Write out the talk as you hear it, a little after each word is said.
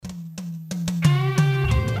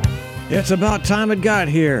It's about time it got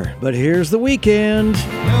here, but here's the weekend.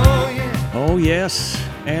 Oh, yeah. Oh, yes.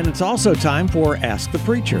 And it's also time for Ask the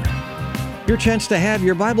Preacher. Your chance to have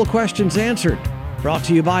your Bible questions answered. Brought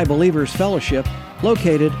to you by Believers Fellowship,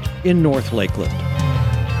 located in North Lakeland.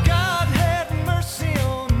 God had mercy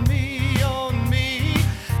on me, on me.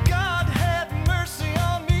 God had mercy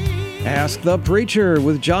on me. Ask the Preacher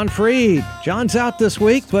with John Freed. John's out this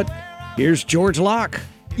week, but here's George Locke.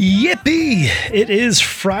 Yippee! It is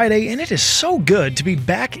Friday, and it is so good to be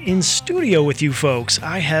back in studio with you folks.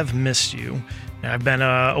 I have missed you. I've been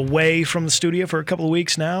away from the studio for a couple of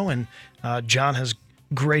weeks now, and John has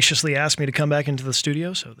graciously asked me to come back into the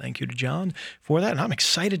studio, so thank you to John for that, and I'm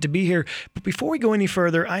excited to be here. But before we go any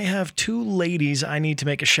further, I have two ladies I need to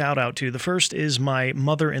make a shout out to. The first is my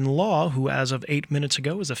mother-in-law, who as of 8 minutes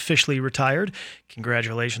ago is officially retired.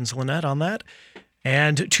 Congratulations, Lynette, on that.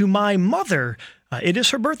 And to my mother, it is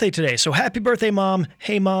her birthday today, so happy birthday, Mom.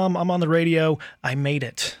 Hey, Mom, I'm on the radio. I made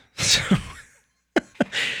it. So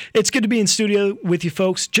it's good to be in studio with you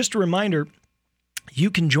folks. Just a reminder,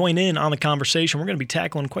 you can join in on the conversation. We're going to be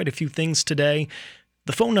tackling quite a few things today.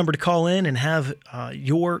 The phone number to call in and have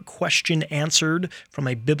your question answered from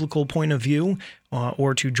a biblical point of view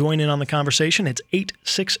or to join in on the conversation, it's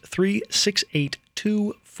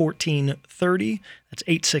 863-682-1430. That's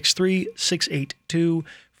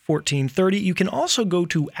 863-682-1430. You can also go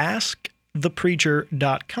to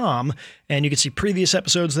askthepreacher.com, and you can see previous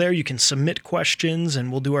episodes there. You can submit questions,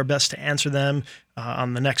 and we'll do our best to answer them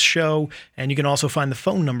on the next show. And you can also find the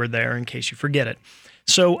phone number there in case you forget it.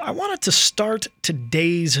 So I wanted to start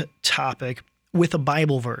today's topic with a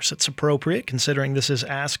Bible verse. It's appropriate considering this is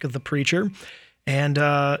Ask the Preacher. And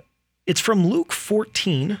it's from Luke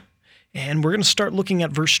 14, and we're going to start looking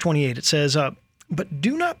at verse 28. It says, but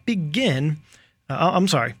do not begin, I'm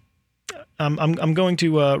sorry, I'm going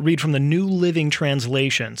to read from the New Living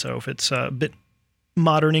Translation. So if it's a bit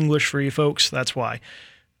modern English for you folks, that's why.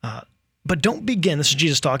 But don't begin, this is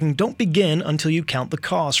Jesus talking, don't begin until you count the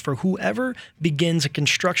cost. For whoever begins a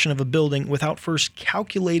construction of a building without first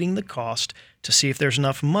calculating the cost to see if there's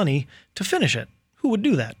enough money to finish it, who would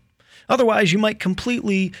do that? Otherwise, you might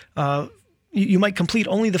complete only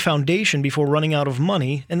the foundation before running out of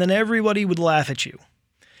money, and then everybody would laugh at you.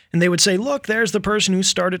 And they would say, look, there's the person who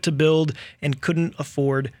started to build and couldn't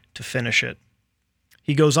afford to finish it.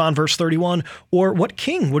 He goes on, verse 31, or what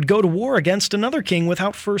king would go to war against another king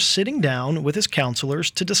without first sitting down with his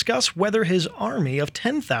counselors to discuss whether his army of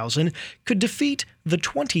 10,000 could defeat the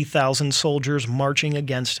 20,000 soldiers marching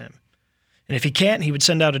against him? And if he can't, he would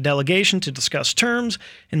send out a delegation to discuss terms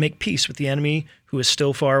and make peace with the enemy who is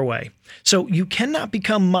still far away. So you cannot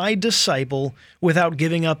become my disciple without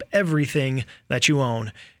giving up everything that you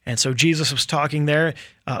own. And so Jesus was talking there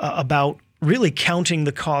about really counting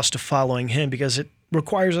the cost of following him, because it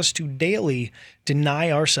requires us to daily deny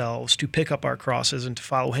ourselves, to pick up our crosses and to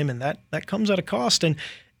follow him. And that comes at a cost. And,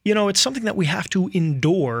 you know, it's something that we have to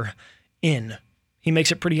endure in. He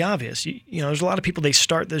makes it pretty obvious. You know, there's a lot of people, they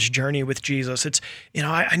start this journey with Jesus. It's, you know,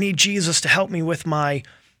 I need Jesus to help me with my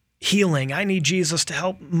healing. I need Jesus to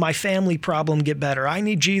help my family problem get better. I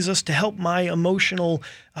need Jesus to help my emotional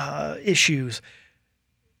issues.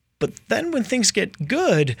 But then when things get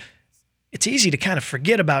good, it's easy to kind of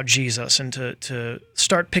forget about Jesus and to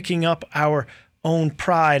start picking up our own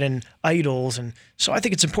pride and idols. And so I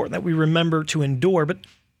think it's important that we remember to endure. But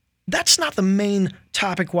that's not the main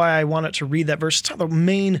topic why I wanted to read that verse. It's not the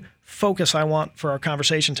main focus I want for our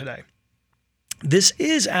conversation today. This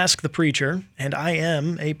is Ask the Preacher, and I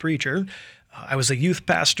am a preacher. I was a youth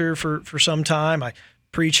pastor for some time. I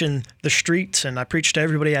preach in the streets, and I preach to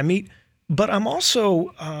everybody I meet. But I'm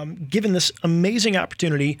also given this amazing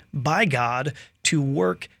opportunity by God to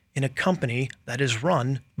work in a company that is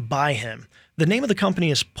run by him. The name of the company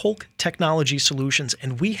is Polk Technology Solutions,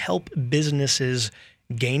 and we help businesses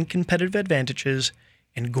gain competitive advantages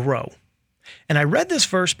and grow. And I read this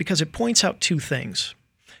verse because it points out two things.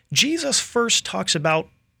 Jesus first talks about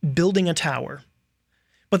building a tower,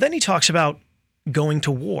 but then he talks about going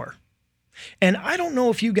to war. And I don't know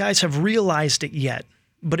if you guys have realized it yet,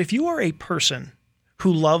 but if you are a person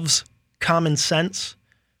who loves common sense,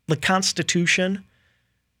 the Constitution,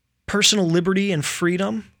 personal liberty and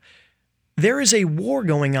freedom, there is a war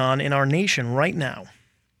going on in our nation right now.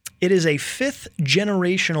 It is a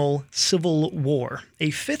fifth-generational civil war.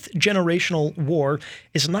 A fifth-generational war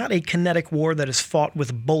is not a kinetic war that is fought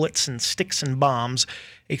with bullets and sticks and bombs.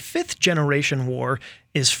 A fifth-generation war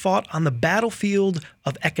is fought on the battlefield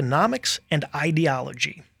of economics and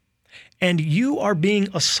ideology. And you are being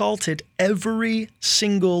assaulted every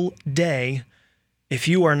single day if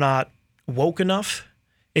you are not woke enough,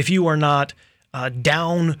 if you are not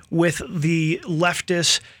down with the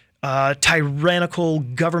leftist, tyrannical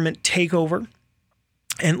government takeover.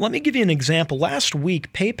 And let me give you an example. Last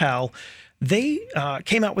week, PayPal, they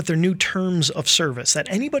came out with their new terms of service, that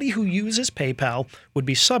anybody who uses PayPal would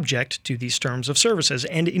be subject to these terms of services.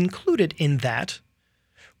 And included in that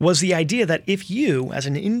was the idea that if you, as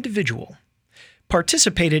an individual,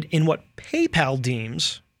 participated in what PayPal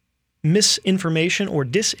deems misinformation or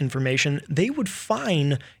disinformation, they would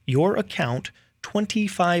fine your account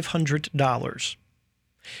 $2,500.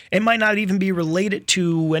 It might not even be related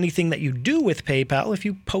to anything that you do with PayPal. If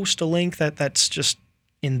you post a link that's just,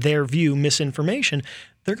 in their view, misinformation,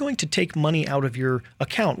 they're going to take money out of your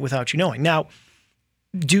account without you knowing. Now,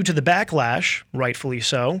 due to the backlash, rightfully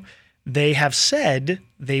so, they have said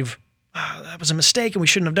that was a mistake and we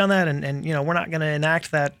shouldn't have done that, and we're not going to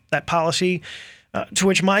enact that policy. To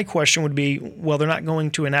which my question would be, well, they're not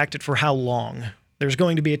going to enact it for how long? There's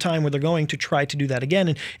going to be a time where they're going to try to do that again.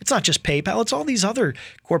 And it's not just PayPal, it's all these other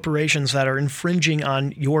corporations that are infringing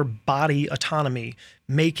on your body autonomy,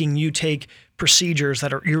 making you take procedures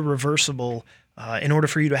that are irreversible in order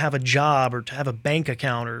for you to have a job or to have a bank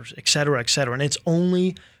account, or et cetera, et cetera. And it's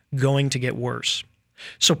only going to get worse.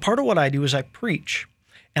 So part of what I do is I preach,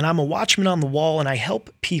 and I'm a watchman on the wall, and I help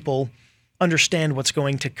people understand what's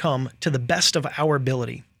going to come to the best of our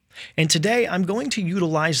ability. And today I'm going to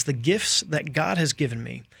utilize the gifts that God has given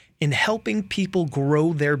me in helping people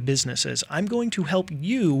grow their businesses. I'm going to help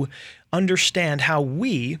you understand how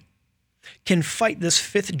we can fight this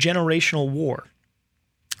fifth generational war,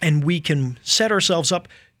 and we can set ourselves up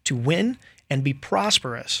to win and be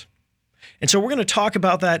prosperous. And so we're going to talk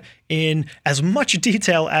about that in as much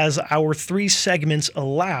detail as our 3 segments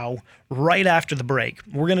allow right after the break.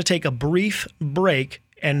 We're going to take a brief break,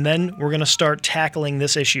 and then we're going to start tackling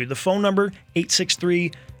this issue. The phone number,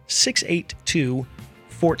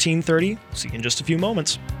 863-682-1430. See you in just a few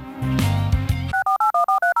moments.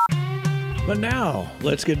 But now,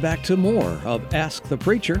 let's get back to more of Ask the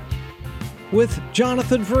Preacher with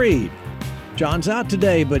Jonathan Freed. John's out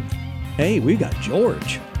today, but hey, we got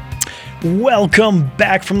George. Welcome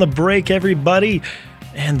back from the break, everybody,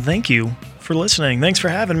 and thank you for listening. Thanks for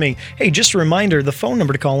having me. Hey, just a reminder, the phone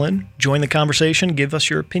number to call in, join the conversation, give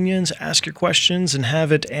us your opinions, ask your questions, and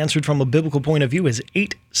have it answered from a biblical point of view is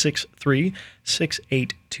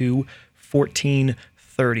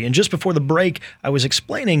 863-682-1430. And just before the break, I was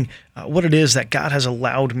explaining what it is that God has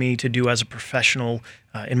allowed me to do as a professional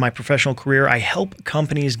in my professional career. I help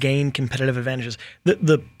companies gain competitive advantages.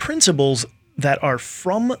 The principles that are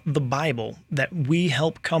from the Bible that we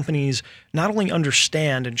help companies not only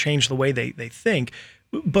understand and change the way they think,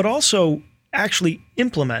 but also actually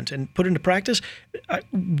implement and put into practice.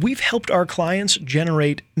 We've helped our clients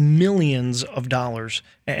generate millions of dollars,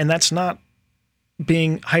 and that's not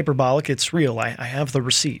being hyperbolic. It's real. I have the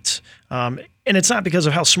receipts. And it's not because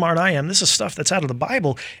of how smart I am. This is stuff that's out of the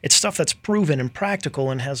Bible. It's stuff that's proven and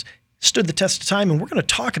practical and has stood the test of time, and we're going to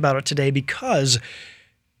talk about it today because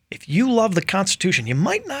if you love the Constitution, you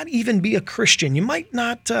might not even be a Christian. You might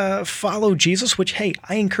not follow Jesus, which, hey,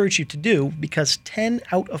 I encourage you to do, because 10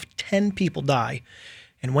 out of 10 people die.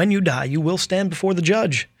 And when you die, you will stand before the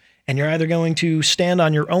judge. And you're either going to stand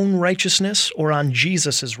on your own righteousness or on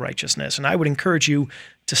Jesus's righteousness. And I would encourage you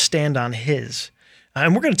to stand on his.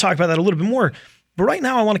 And we're going to talk about that a little bit more. But right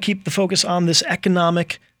now, I want to keep the focus on this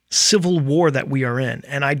economic civil war that we are in.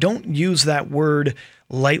 And I don't use that word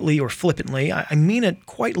lightly or flippantly. I mean it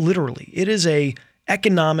quite literally. It is a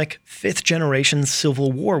economic fifth generation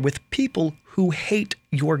civil war with people who hate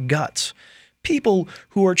your guts. People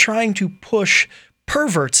who are trying to push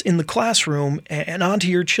perverts in the classroom and onto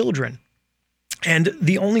your children. And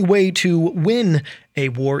the only way to win a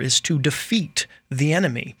war is to defeat the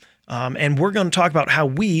enemy. And we're going to talk about how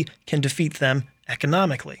we can defeat them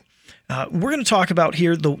economically. We're going to talk about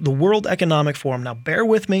here the World Economic Forum. Now, bear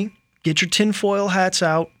with me. Get your tinfoil hats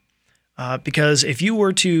out, because if you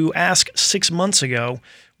were to ask 6 months ago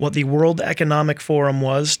what the World Economic Forum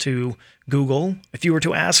was to Google, if you were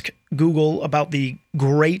to ask Google about the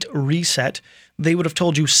Great Reset, they would have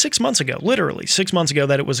told you 6 months ago, literally 6 months ago,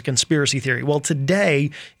 that it was a conspiracy theory. Well, today,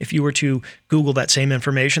 if you were to Google that same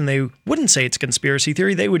information, they wouldn't say it's a conspiracy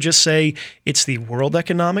theory. They would just say it's the World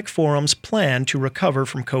Economic Forum's plan to recover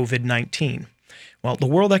from COVID-19. Well, the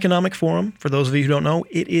World Economic Forum, for those of you who don't know,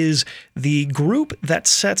 it is the group that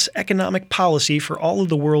sets economic policy for all of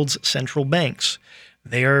the world's central banks.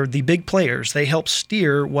 They are the big players. They help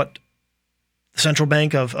steer what the Central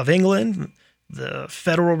Bank of England, the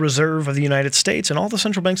Federal Reserve of the United States, and all the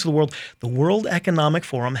central banks of the World Economic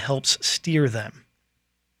Forum helps steer them.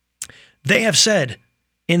 They have said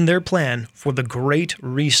in their plan for the Great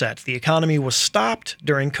Reset. The economy was stopped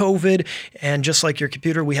during COVID, and just like your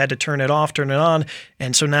computer, we had to turn it off, turn it on,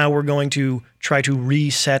 and so now we're going to try to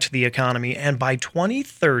reset the economy. And by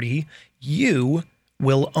 2030, you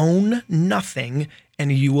will own nothing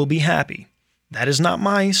and you will be happy. That is not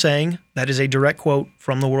my saying. That is a direct quote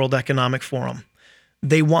from the World Economic Forum.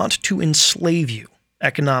 They want to enslave you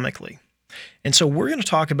economically. And so we're going to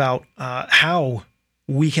talk about how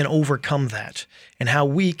we can overcome that and how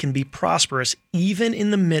we can be prosperous even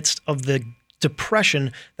in the midst of the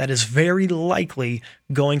depression that is very likely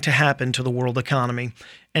going to happen to the world economy.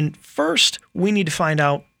 And first, we need to find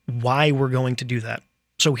out why we're going to do that.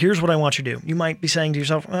 So here's what I want you to do. You might be saying to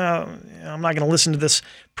yourself, well, I'm not going to listen to this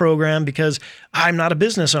program because I'm not a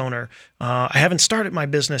business owner. I haven't started my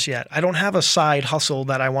business yet. I don't have a side hustle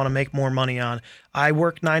that I want to make more money on. I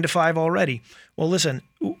work 9 to 5 already. Well, listen,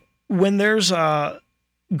 when there's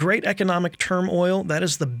great economic turmoil, that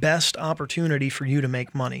is the best opportunity for you to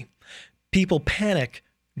make money. People panic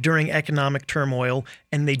during economic turmoil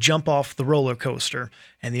and they jump off the roller coaster.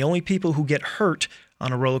 And the only people who get hurt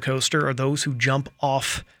on a roller coaster are those who jump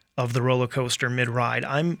off of the roller coaster mid-ride.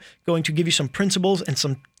 I'm going to give you some principles and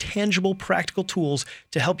some tangible practical tools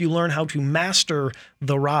to help you learn how to master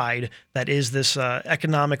the ride that is this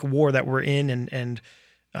economic war that we're in and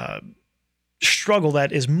struggle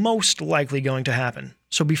that is most likely going to happen.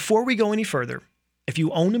 So before we go any further, if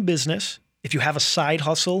you own a business, if you have a side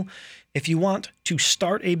hustle, if you want to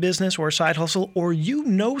start a business or a side hustle, or you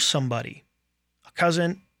know somebody, a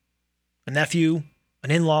cousin, a nephew,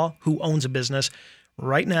 an in-law who owns a business,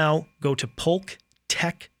 right now, go to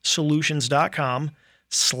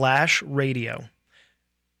polktechsolutions.com/radio.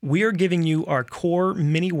 We are giving you our core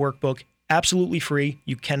mini workbook absolutely free.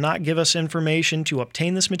 You cannot give us information to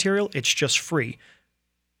obtain this material. It's just free.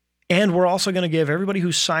 And we're also going to give everybody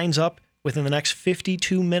who signs up within the next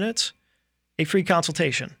 52 minutes a free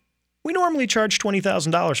consultation. We normally charge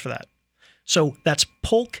 $20,000 for that. So that's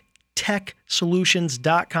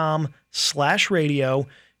polktechsolutions.com/radio.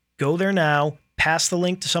 Go there now. Pass the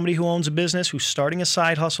link to somebody who owns a business, who's starting a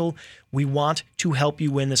side hustle. We want to help you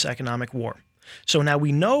win this economic war. So now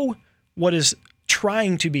we know what is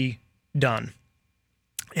trying to be done.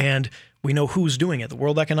 And we know who's doing it. The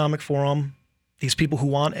World Economic Forum, these people who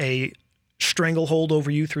want a stranglehold over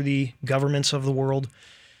you through the governments of the world,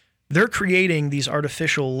 they're creating these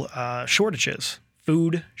artificial shortages,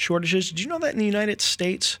 food shortages. Did you know that in the United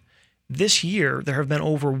States, this year, there have been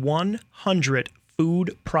over 100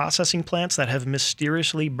 food processing plants that have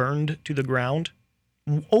mysteriously burned to the ground?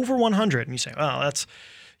 Over 100. And you say, oh, that's,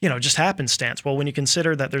 just happenstance. Well, when you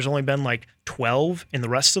consider that there's only been like 12 in the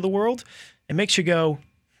rest of the world, it makes you go,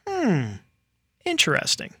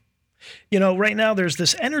 interesting. Right now there's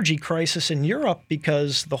this energy crisis in Europe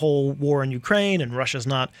because the whole war in Ukraine and Russia's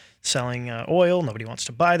not selling oil. Nobody wants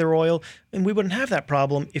to buy their oil. And we wouldn't have that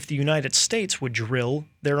problem if the United States would drill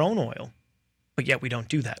their own oil. But yet we don't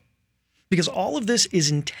do that because all of this is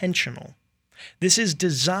intentional. This is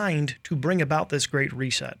designed to bring about this great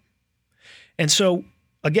reset. And so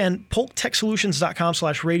again,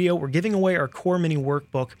 polktechsolutions.com/radio. We're giving away our core mini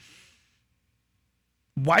workbook.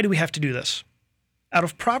 Why do we have to do this? Out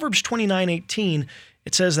of Proverbs 29:18,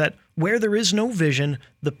 it says that where there is no vision,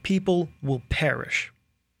 the people will perish.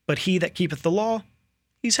 But he that keepeth the law,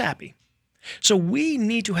 he's happy. So we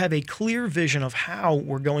need to have a clear vision of how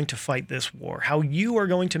we're going to fight this war, how you are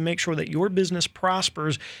going to make sure that your business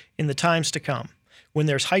prospers in the times to come. When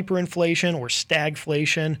there's hyperinflation or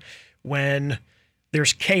stagflation, when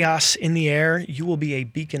there's chaos in the air, you will be a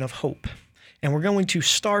beacon of hope. And we're going to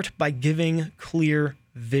start by giving clear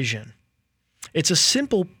vision. It's a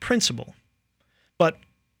simple principle, but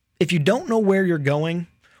if you don't know where you're going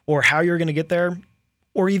or how you're going to get there,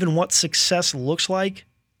 or even what success looks like,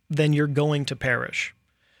 then you're going to perish.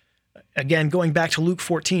 Again, going back to Luke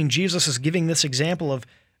 14, Jesus is giving this example of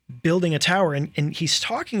building a tower, and he's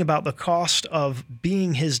talking about the cost of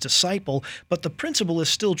being his disciple, but the principle is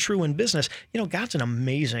still true in business. God's an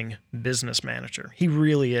amazing business manager. He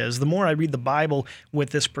really is. The more I read the Bible with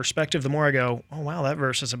this perspective, the more I go, oh, wow, that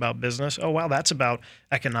verse is about business. Oh, wow, that's about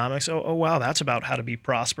economics. Oh, wow, that's about how to be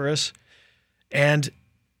prosperous. And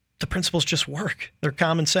the principles just work. They're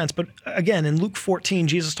common sense. But again, in Luke 14,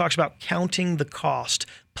 Jesus talks about counting the cost,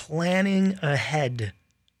 planning ahead.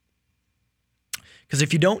 Because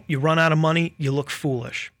if you don't, you run out of money, you look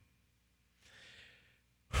foolish.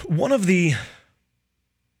 One of the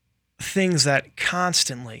things that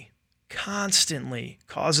constantly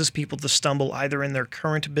causes people to stumble either in their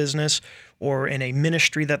current business or in a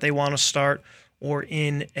ministry that they want to start or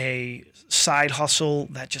in a side hustle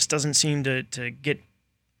that just doesn't seem to get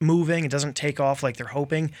moving, it doesn't take off like they're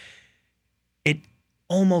hoping, it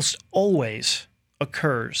almost always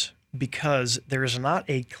occurs because there is not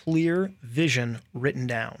a clear vision written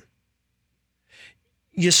down.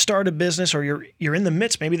 You start a business, or you're in the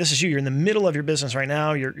midst, maybe this is you're in the middle of your business right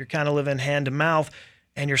now, you're kind of living hand to mouth,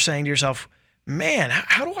 and you're saying to yourself, man,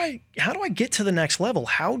 how do I get to the next level?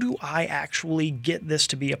 How do I actually get this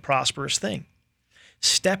to be a prosperous thing?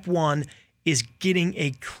 Step one is getting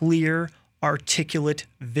a clear, articulate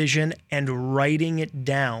vision and writing it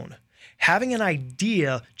down. Having an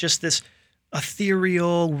idea, just this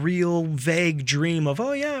ethereal, real, vague dream of,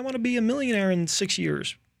 oh yeah, I want to be a millionaire in 6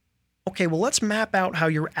 years. Okay, well, let's map out how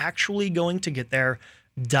you're actually going to get there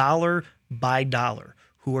dollar by dollar.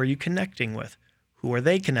 Who are you connecting with? Who are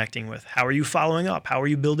they connecting with? How are you following up? How are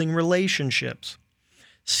you building relationships?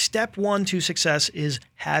 Step one to success is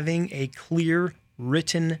having a clear,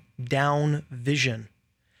 written down vision.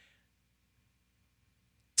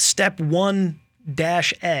 Step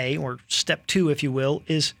 1-A, or step 2, if you will,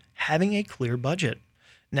 is having a clear budget.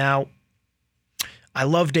 Now, I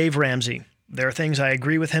love Dave Ramsey. There are things I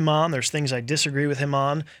agree with him on. There's things I disagree with him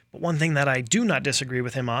on. But one thing that I do not disagree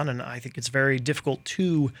with him on, and I think it's very difficult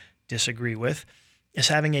to disagree with, is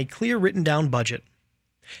having a clear written down budget.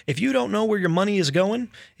 If you don't know where your money is going,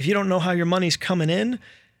 if you don't know how your money's coming in,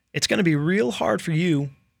 it's going to be real hard for you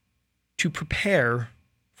to prepare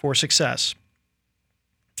for success.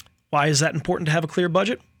 Why is that important to have a clear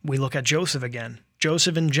budget? We look at Joseph again.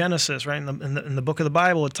 Joseph in Genesis, right? In the book of the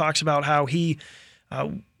Bible, it talks about how he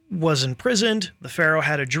was imprisoned. The Pharaoh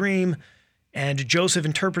had a dream, and Joseph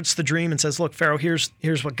interprets the dream and says, look, Pharaoh, here's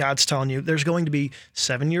what God's telling you. There's going to be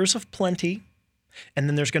 7 years of plenty, and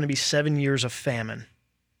then there's going to be 7 years of famine.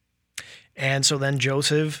 And so then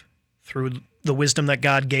Joseph, through the wisdom that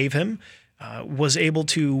God gave him, was able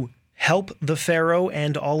to help the Pharaoh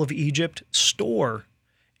and all of Egypt store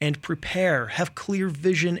and prepare, have clear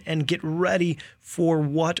vision, and get ready for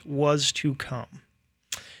what was to come.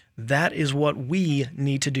 That is what we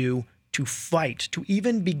need to do to fight, to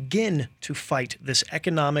even begin to fight this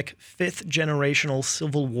economic fifth generational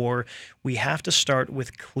civil war. We have to start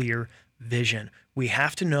with clear vision. We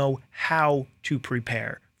have to know how to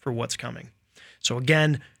prepare for what's coming. So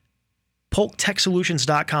again,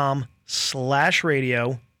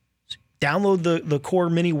 polktechsolutions.com/radio. Download the core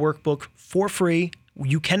mini workbook for free.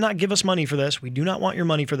 You cannot give us money for this. We do not want your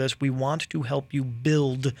money for this. We want to help you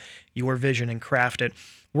build your vision and craft it.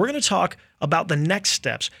 We're going to talk about the next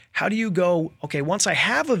steps. How do you go, okay, once I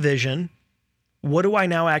have a vision, what do I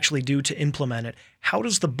now actually do to implement it? How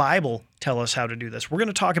does the Bible tell us how to do this? We're going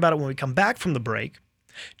to talk about it when we come back from the break.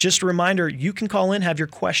 Just a reminder, you can call in, have your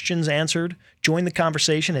questions answered. Join the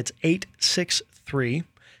conversation. It's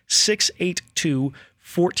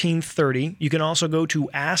 863-682-1430. You can also go to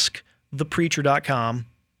askthepreacher.com.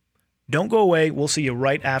 Don't go away. We'll see you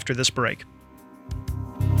right after this break.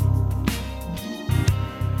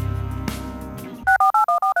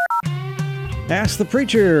 Ask the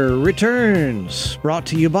Preacher returns, brought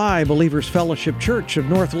to you by Believers Fellowship Church of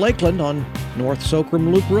North Lakeland on North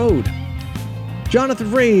Socrum Loop Road. Jonathan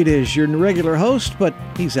Freed is your regular host, but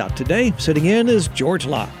he's out today. Sitting in is George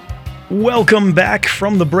Locke. Welcome back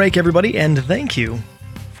from the break, everybody, and thank you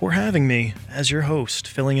for having me as your host,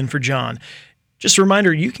 filling in for John. Just a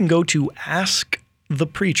reminder, you can go to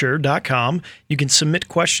askthepreacher.com. You can submit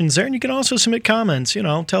questions there, and you can also submit comments.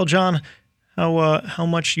 Tell John how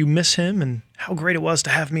much you miss him and how great it was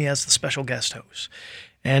to have me as the special guest host.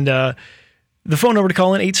 And the phone number to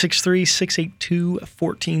call in,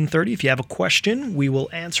 863-682-1430. If you have a question, we will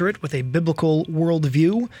answer it with a biblical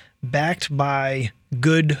worldview backed by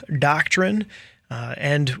good doctrine.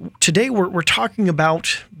 And today we're talking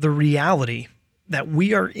about the reality that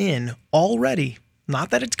we are in already.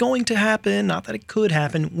 Not that it's going to happen, not that it could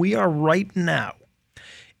happen. We are right now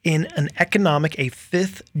in a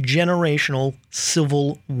fifth generational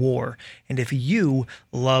civil war. And if you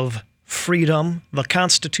love freedom, the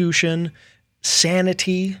Constitution,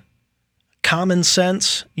 sanity, common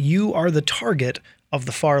sense, you are the target of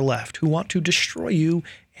the far left who want to destroy you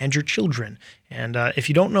and your children. And if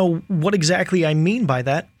you don't know what exactly I mean by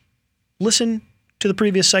that, listen to the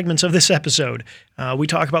previous segments of this episode. We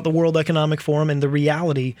talk about the World Economic Forum and the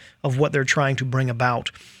reality of what they're trying to bring about.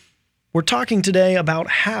 We're talking today about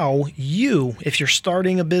how you, if you're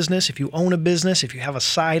starting a business, if you own a business, if you have a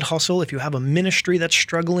side hustle, if you have a ministry that's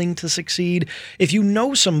struggling to succeed, if you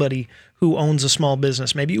know somebody who owns a small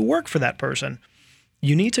business, maybe you work for that person,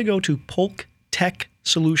 you need to go to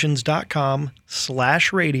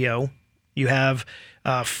polktechsolutions.com/radio. You have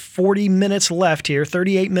 40 minutes left here,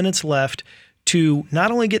 38 minutes left to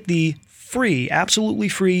not only get the free, absolutely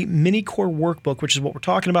free mini core workbook, which is what we're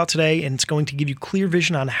talking about today. And it's going to give you clear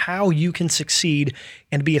vision on how you can succeed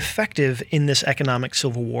and be effective in this economic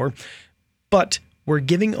civil war. But we're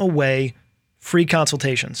giving away free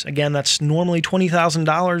consultations. Again, that's normally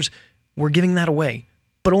 $20,000. We're giving that away,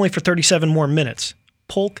 but only for 37 more minutes.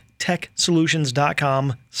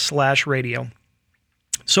 polktechsolutions.com/radio.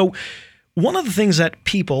 So one of the things that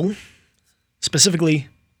people, specifically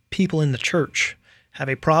people in the church, have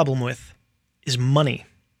a problem with is money.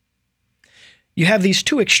 You have these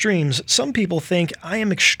two extremes. Some people think I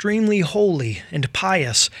am extremely holy and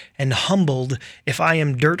pious and humbled if I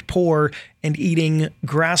am dirt poor and eating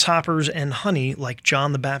grasshoppers and honey like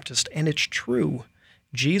John the Baptist. And it's true.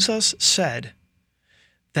 Jesus said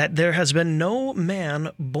that there has been no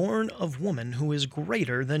man born of woman who is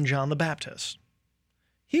greater than John the Baptist.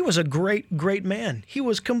 He was a great, great man. He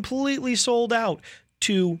was completely sold out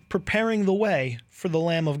to preparing the way for the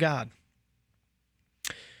Lamb of God.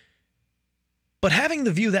 But having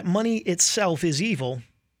the view that money itself is evil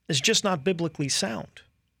is just not biblically sound.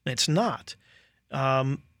 It's not.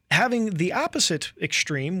 Having the opposite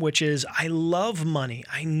extreme, which is, I love money,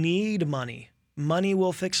 I need money, money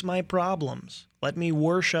will fix my problems, let me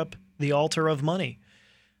worship the altar of money.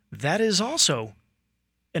 That is also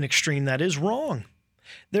an extreme that is wrong.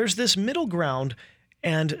 There's this middle ground,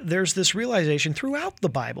 and there's this realization throughout the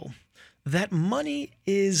Bible that money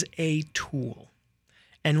is a tool.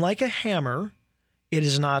 And like a hammer, it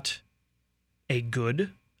is not a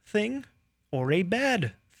good thing or a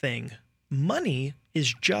bad thing. Money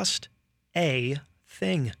is just a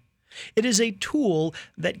thing. It is a tool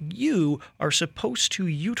that you are supposed to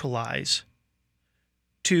utilize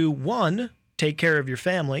to, one, take care of your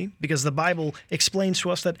family, because the Bible explains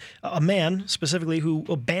to us that a man, specifically, who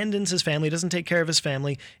abandons his family, doesn't take care of his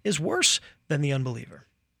family, is worse than the unbeliever.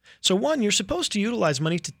 So, one, you're supposed to utilize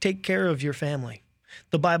money to take care of your family.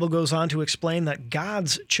 The Bible goes on to explain that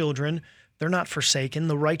God's children, they're not forsaken.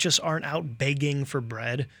 The righteous aren't out begging for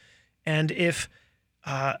bread. And if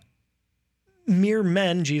mere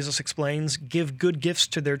men, Jesus explains, give good gifts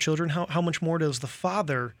to their children, how much more does the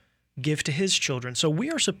Father give to his children? So we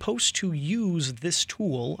are supposed to use this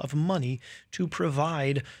tool of money to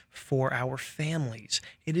provide for our families.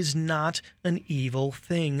 It is not an evil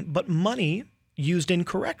thing, but money used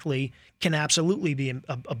incorrectly can absolutely be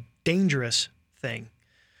a dangerous thing.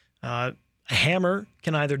 A hammer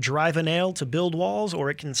can either drive a nail to build walls, or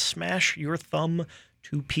it can smash your thumb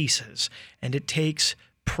to pieces. And it takes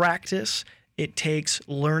practice, it takes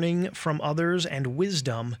learning from others and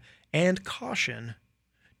wisdom and caution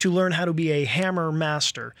to learn how to be a hammer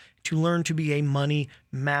master, to learn to be a money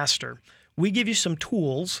master. We give you some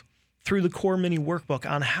tools through the Core Mini Workbook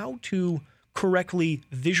on how to correctly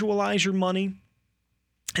visualize your money,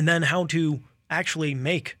 and then how to actually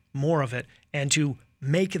make more of it and to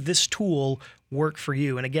make this tool work for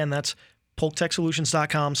you. And again, that's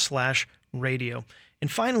polktechsolutions.com/radio.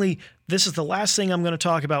 And finally, this is the last thing I'm going to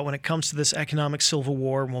talk about when it comes to this economic civil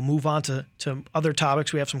war. We'll move on to other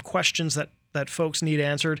topics. We have some questions that folks need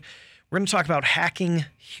answered. We're going to talk about hacking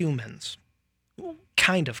humans.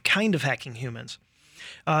 Kind of hacking humans.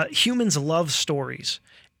 Humans love stories.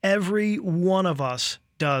 Every one of us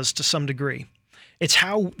does to some degree. It's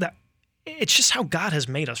just how God has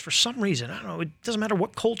made us. For some reason, I don't know, it doesn't matter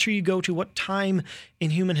what culture you go to, what time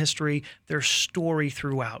in human history, there's story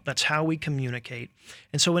throughout. That's how we communicate.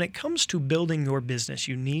 And so when it comes to building your business,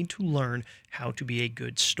 you need to learn how to be a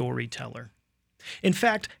good storyteller. In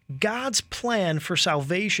fact, God's plan for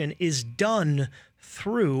salvation is done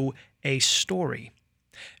through a story.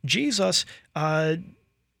 Jesus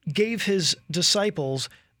gave his disciples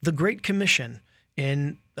the Great Commission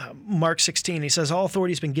in Mark 16. He says, all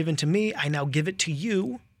authority has been given to me. I now give it to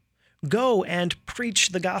you. Go and preach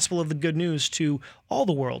the gospel of the good news to all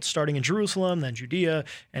the world, starting in Jerusalem, then Judea,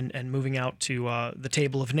 and moving out to the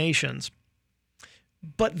table of nations.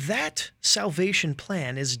 But that salvation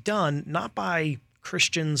plan is done not by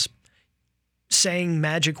Christians saying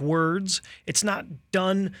magic words. It's not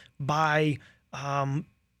done by,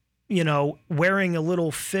 wearing a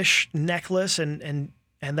little fish necklace and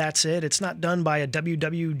that's it. It's not done by a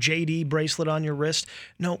WWJD bracelet on your wrist.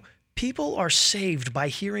 No, people are saved by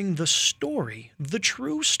hearing the story, the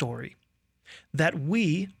true story, that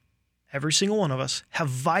we, every single one of us, have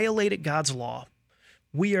violated God's law.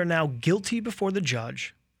 We are now guilty before the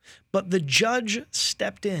judge, but the judge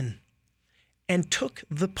stepped in and took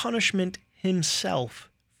the punishment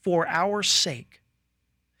himself for our sake.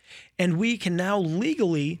 And we can now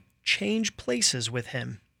legally change places with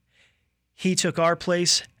him. He took our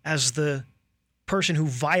place as the person who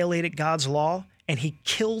violated God's law, and he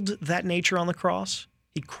killed that nature on the cross.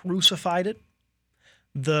 He crucified it.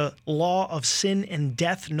 The law of sin and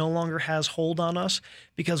death no longer has hold on us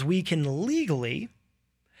because we can legally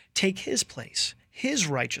take his place, his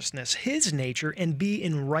righteousness, his nature, and be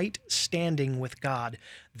in right standing with God.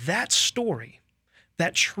 That story,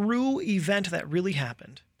 that true event that really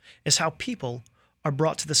happened, is how people are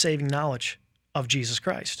brought to the saving knowledge of Jesus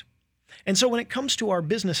Christ. And so when it comes to our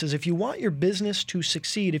businesses, if you want your business to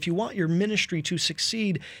succeed, if you want your ministry to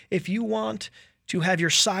succeed, if you want to have your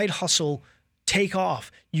side hustle take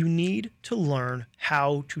off, you need to learn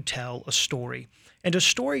how to tell a story. And a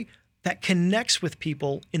story that connects with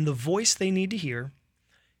people in the voice they need to hear,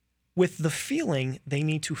 with the feeling they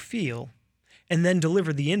need to feel, and then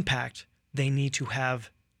deliver the impact they need to have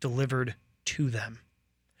delivered to them.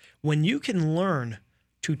 When you can learn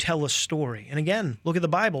to tell a story, and again, look at the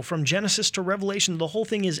Bible, from Genesis to Revelation, the whole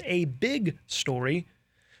thing is a big story,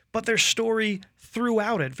 but there's story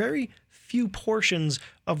throughout it. Very few portions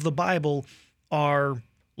of the Bible are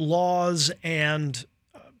laws and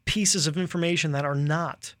pieces of information that are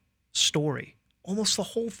not story. Almost the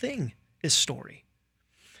whole thing is story.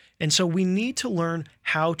 And so we need to learn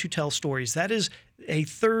how to tell stories. That is a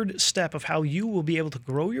third step of how you will be able to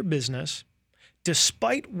grow your business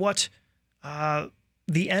despite what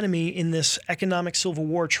the enemy in this economic civil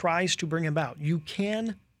war tries to bring about. You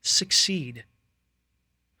can succeed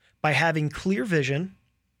by having clear vision,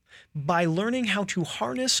 by learning how to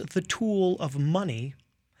harness the tool of money,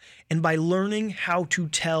 and by learning how to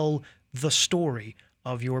tell the story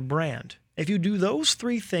of your brand. If you do those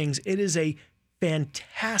three things, it is a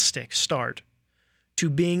fantastic start to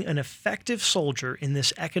being an effective soldier in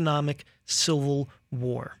this economic civil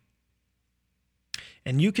war.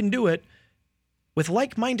 And you can do it with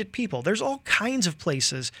like-minded people. There's all kinds of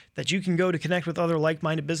places that you can go to connect with other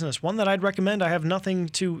like-minded business. One that I'd recommend, I have nothing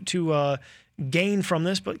to gain from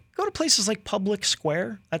this, but go to places like Public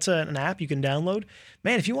Square. That's an app you can download.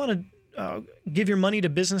 Man, if you want to give your money to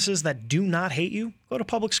businesses that do not hate you, go to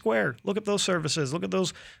Public Square. Look up those services. Look at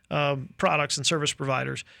those products and service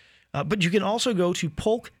providers. But you can also go to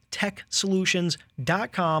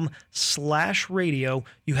polktechsolutions.com/radio.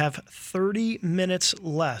 You have 30 minutes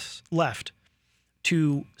left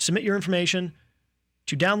to submit your information,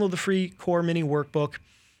 to download the free Core Mini Workbook,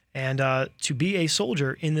 and to be a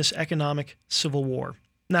soldier in this economic civil war.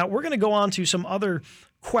 Now, we're going to go on to some other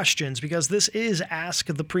questions because this is Ask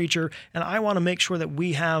the Preacher, and I want to make sure that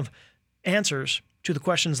we have answers to the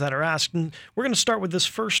questions that are asked. And we're going to start with this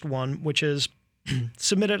first one, which is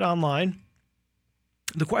submitted online.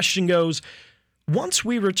 The question goes, once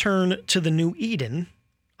we return to the New Eden,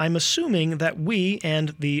 I'm assuming that we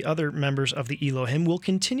and the other members of the Elohim will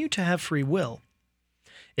continue to have free will.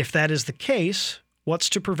 If that is the case, what's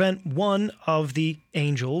to prevent one of the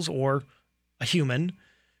angels or a human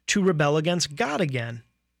to rebel against God again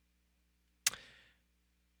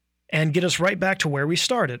and get us right back to where we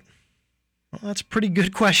started? Well, that's a pretty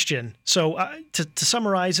good question. So to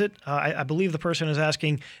summarize it, I believe the person is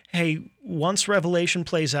asking, hey, once Revelation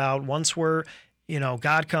plays out, once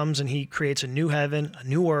God comes and he creates a new heaven, a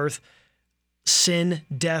new earth, sin,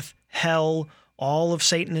 death, hell, all of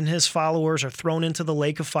Satan and his followers are thrown into the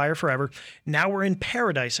lake of fire forever. Now we're in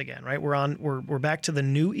paradise again, right? We're back to the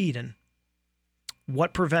new Eden.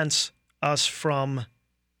 What prevents us from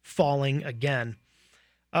falling again?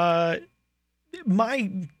 My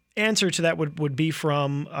answer to that would be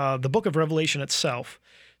from the book of Revelation itself.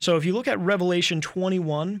 So if you look at Revelation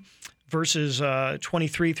 21, verses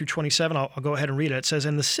 23 through 27, I'll go ahead and read it. It says,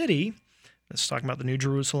 "In the city," that's talking about the New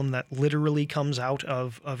Jerusalem that literally comes out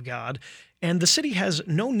of God, "and the city has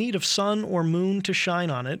no need of sun or moon to shine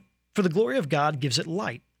on it, for the glory of God gives it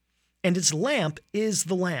light, and its lamp is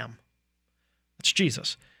the Lamb." That's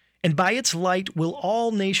Jesus. "And by its light will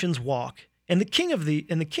all nations walk, and the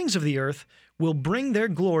kings of the earth will bring their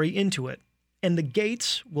glory into it, and the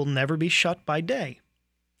gates will never be shut by day."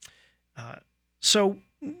 So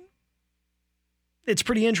it's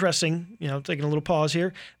pretty interesting, taking a little pause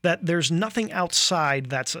here, that there's nothing outside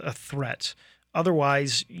that's a threat.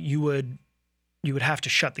 Otherwise, you would have to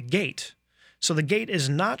shut the gate. So the gate is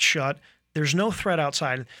not shut. There's no threat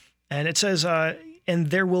outside. And it says,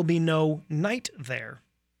 and there will be no night there,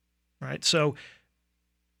 right? So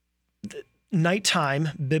nighttime,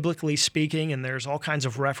 biblically speaking, and there's all kinds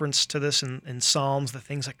of reference to this in Psalms, the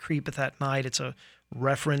things that creepeth at night. It's a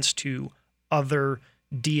reference to other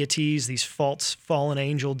deities, these fallen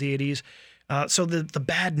angel deities. So the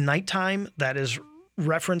bad nighttime that is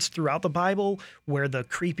referenced throughout the Bible, where the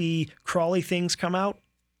creepy, crawly things come out,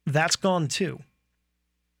 that's gone too.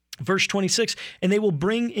 Verse 26, "And they will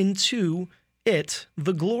bring into it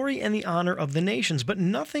the glory and the honor of the nations, but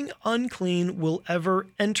nothing unclean will ever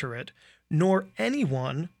enter it, nor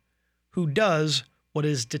anyone who does what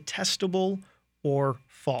is detestable or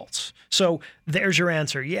false. So there's your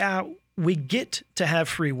answer. Yeah, we get to have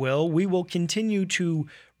free will. We will continue to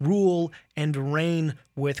rule and reign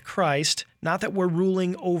with Christ. Not that we're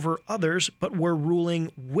ruling over others, but we're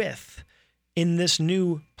ruling with in this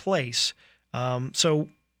new place. So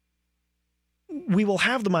we will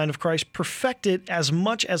have the mind of Christ, perfect it as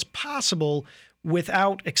much as possible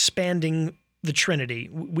without expanding the Trinity.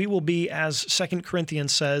 We will be, as 2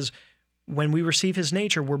 Corinthians says, when we receive his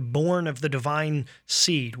nature, we're born of the divine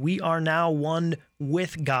seed. We are now one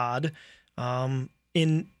with God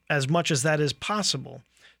in as much as that is possible.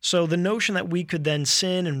 So the notion that we could then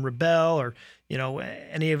sin and rebel, or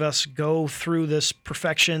any of us go through this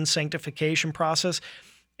perfection, sanctification process,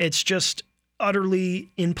 it's just utterly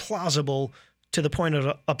implausible to the point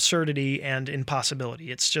of absurdity and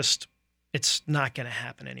impossibility. It's not going to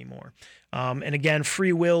happen anymore. And again,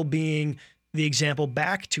 free will being the example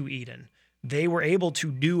back to Eden. They were able to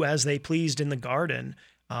do as they pleased in the garden.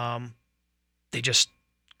 They just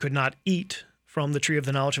could not eat from the tree of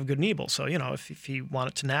the knowledge of good and evil. So, if he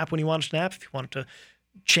wanted to nap when he wanted to nap, if he wanted to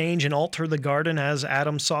change and alter the garden as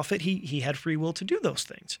Adam saw fit, he had free will to do those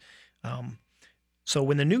things. So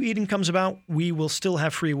when the new Eden comes about, we will still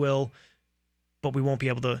have free will, but we won't be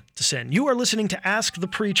able to sin. You are listening to Ask the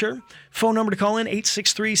Preacher. Phone number to call in,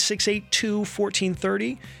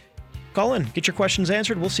 863-682-1430. Call in, get your questions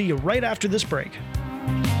answered. We'll see you right after this break.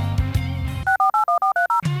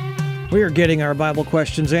 We are getting our Bible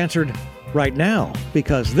questions answered right now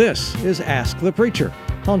because this is Ask the Preacher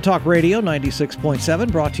on Talk Radio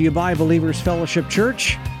 96.7, brought to you by Believers Fellowship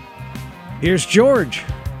Church. Here's George.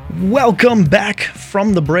 Welcome back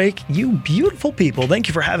from the break, you beautiful people. Thank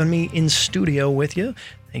you for having me in studio with you.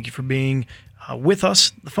 Thank you for being with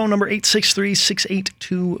us. The phone number,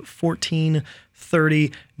 863-682-1430.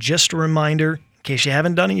 Just a reminder, in case you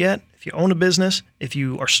haven't done it yet, if you own a business, if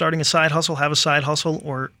you are starting a side hustle, have a side hustle,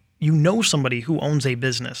 or you know somebody who owns a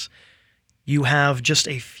business, you have just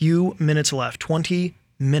a few minutes left, 20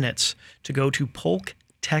 minutes, to go to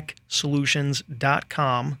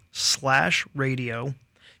polktechsolutions.com/radio.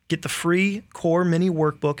 Get the free Core Mini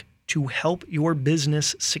Workbook to help your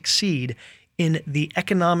business succeed in the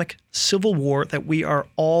economic civil war that we are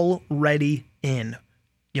already in.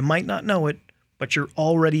 You might not know it, but you're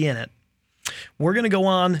already in it. We're going to go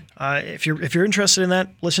on. If you're interested in that,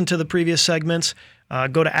 listen to the previous segments.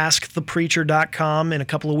 Go to askthepreacher.com. In a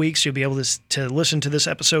couple of weeks, you'll be able to listen to this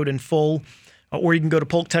episode in full. Or you can go to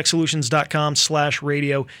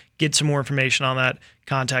polktechsolutions.com/radio. Get some more information on that.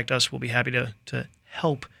 Contact us. We'll be happy to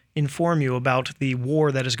help inform you about the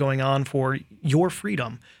war that is going on for your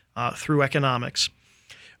freedom through economics.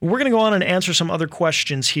 We're going to go on and answer some other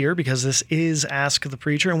questions here because this is Ask the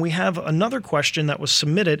Preacher, and we have another question that was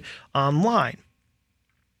submitted online.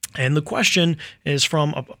 And the question is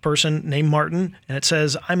from a person named Martin, and it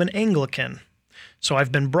says, I'm an Anglican, so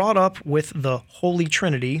I've been brought up with the Holy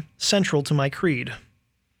Trinity central to my creed.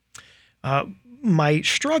 My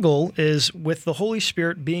struggle is with the Holy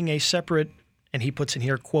Spirit being a separate, and he puts in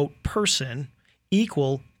here, quote, person,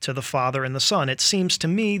 equal to the Father and the Son. It seems to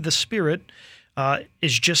me the Spirit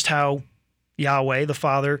is just how Yahweh, the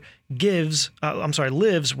Father, lives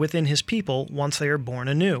within his people once they are born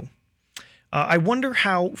anew. I wonder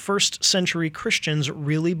how first century Christians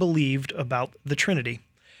really believed about the Trinity.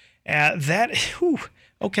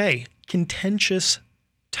 Contentious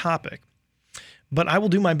topic. But I will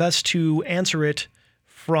do my best to answer it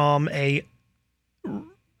from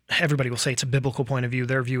everybody will say it's a biblical point of view.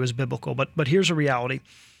 Their view is biblical. But here's a reality.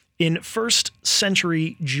 In first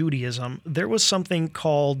century Judaism, there was something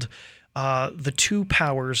called the two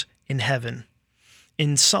powers in heaven.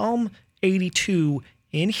 In Psalm 82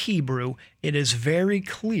 in Hebrew, it is very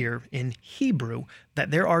clear in Hebrew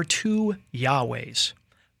that there are two Yahwehs,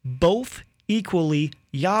 both equally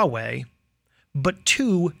Yahweh, but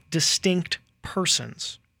two distinct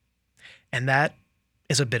persons. And that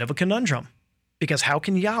is a bit of a conundrum. Because how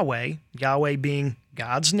can Yahweh being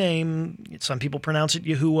God's name, some people pronounce it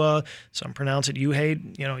Yahuwah, some pronounce it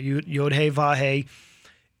Yod-Heh-Vah-Heh.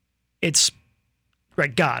 It's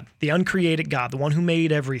right, God, the uncreated God, the one who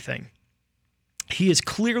made everything. He is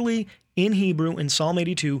clearly in Hebrew in Psalm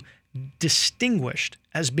 82 distinguished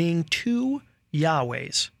as being two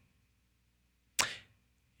Yahwehs.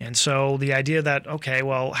 And so the idea that, okay,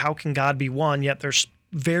 well, how can God be one, yet there's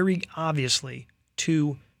very obviously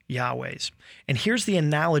two Yahwehs. And here's the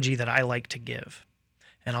analogy that I like to give.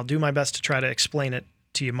 And I'll do my best to try to explain it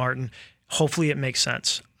to you, Martin. Hopefully it makes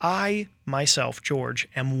sense. I, myself, George,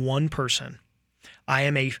 am one person. I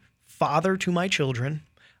am a father to my children.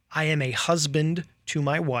 I am a husband to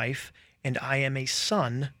my wife, and I am a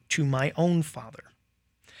son to my own father.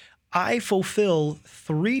 I fulfill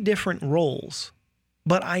 3 different roles,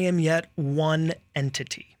 but I am yet one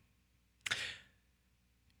entity.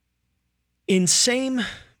 In similar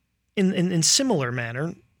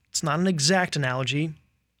manner, it's not an exact analogy,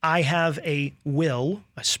 I have a will,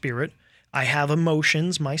 a spirit, I have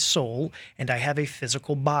emotions, my soul, and I have a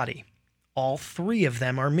physical body. All 3 of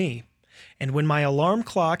them are me. And when my alarm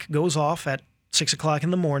clock goes off at 6 o'clock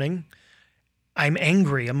in the morning, I'm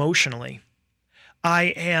angry emotionally.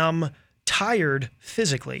 I am tired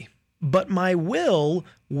physically, but my will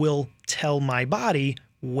tell my body,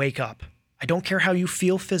 wake up. I don't care how you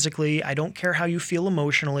feel physically. I don't care how you feel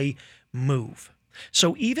emotionally. Move.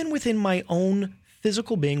 So even within my own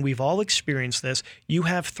physical being, we've all experienced this. You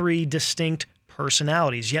have 3 distinct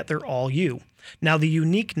personalities, yet they're all you. Now, the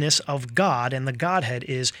uniqueness of God and the Godhead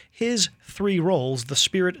is his 3 roles, the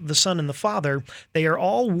Spirit, the Son, and the Father. They are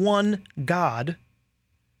all one God,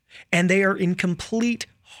 and they are in complete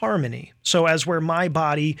harmony. So as where my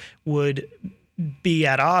body would be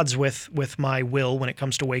at odds with my will when it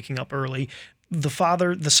comes to waking up early, the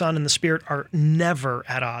Father, the Son, and the Spirit are never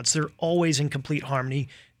at odds. They're always in complete harmony.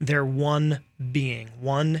 They're one being,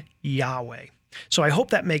 one Yahweh. So I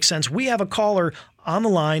hope that makes sense. We have a caller on the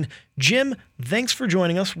line. Jim, thanks for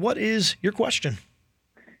joining us. What is your question?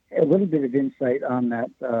 A little bit of insight on that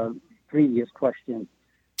previous question.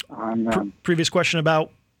 On previous question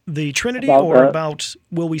about the Trinity about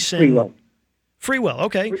will we sin? Free will. Free will,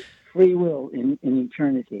 okay. Free will in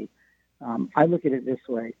eternity. I look at it this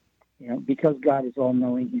way, because God is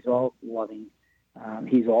all-knowing, he's all-loving,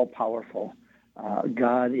 he's all-powerful.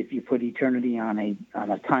 God, if you put eternity on a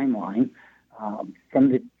timeline,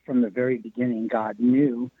 from the very beginning, God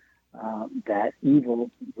knew that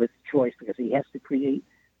evil with choice, because he has to create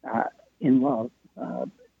in love.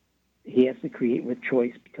 He has to create with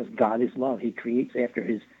choice because God is love. He creates after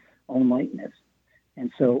his own likeness.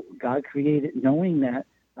 And so God created knowing that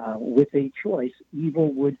with a choice,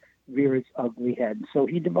 evil would rear its ugly head. So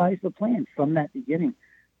he devised a plan from that beginning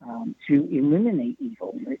to eliminate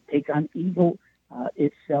evil, take on evil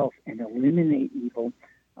itself and eliminate evil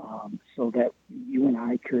so that you and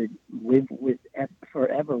I could live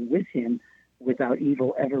forever with him without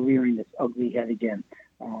evil ever rearing its ugly head again.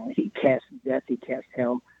 He cast death, he cast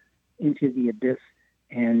hell into the abyss,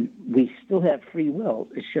 and we still have free will.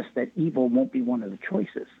 It's just that evil won't be one of the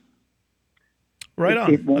choices. Right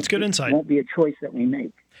on. That's good insight. It won't be a choice that we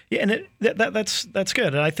make. Yeah, and that's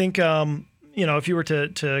good. And I think if you were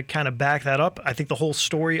to kind of back that up, I think the whole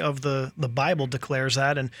story of the Bible declares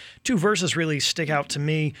that. And 2 verses really stick out to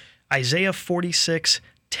me. Isaiah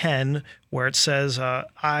 46:10, where it says,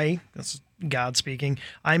 that's God speaking,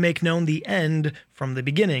 I make known the end from the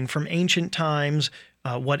beginning, from ancient times,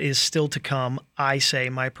 what is still to come. I say,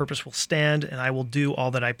 my purpose will stand, and I will do all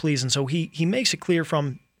that I please. And so he makes it clear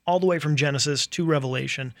from all the way from Genesis to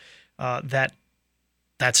Revelation that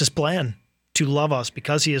that's his plan, to love us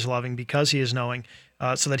because he is loving, because he is knowing,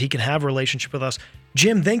 so that he can have a relationship with us.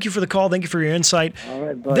 Jim, thank you for the call. Thank you for your insight. All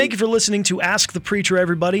right, buddy. Thank you for listening to Ask the Preacher,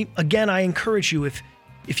 everybody. Again, I encourage you, if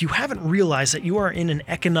you haven't realized that you are in an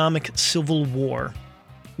economic civil war,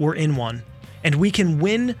 we're in one, and we can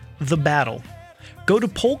win the battle. Go to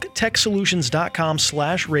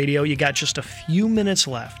polktechsolutions.com/radio. You got just a few minutes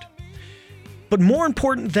left. But more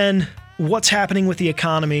important than what's happening with the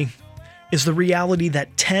economy is the reality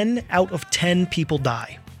that 10 out of 10 people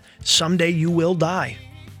die. Someday you will die.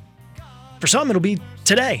 For some, it'll be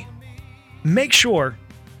today. Make sure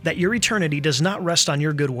that your eternity does not rest on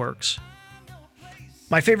your good works.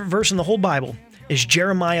 My favorite verse in the whole Bible is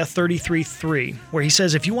Jeremiah 33:3, where he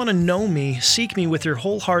says, if you want to know me, seek me with your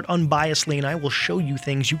whole heart unbiasedly, and I will show you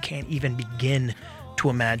things you can't even begin to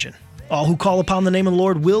imagine. All who call upon the name of the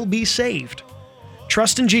Lord will be saved.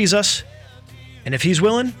 Trust in Jesus, and if he's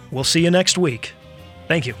willing, we'll see you next week.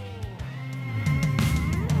 Thank you.